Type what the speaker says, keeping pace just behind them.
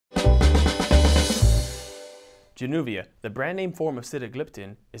Januvia, the brand name form of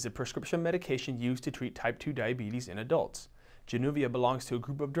Sitagliptin, is a prescription medication used to treat type 2 diabetes in adults. Januvia belongs to a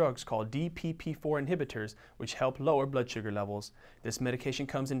group of drugs called DPP-4 inhibitors, which help lower blood sugar levels. This medication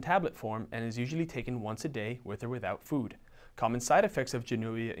comes in tablet form and is usually taken once a day with or without food. Common side effects of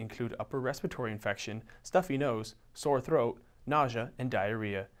Januvia include upper respiratory infection, stuffy nose, sore throat, nausea, and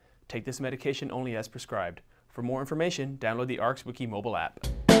diarrhea. Take this medication only as prescribed. For more information, download the ARCS Wiki mobile app.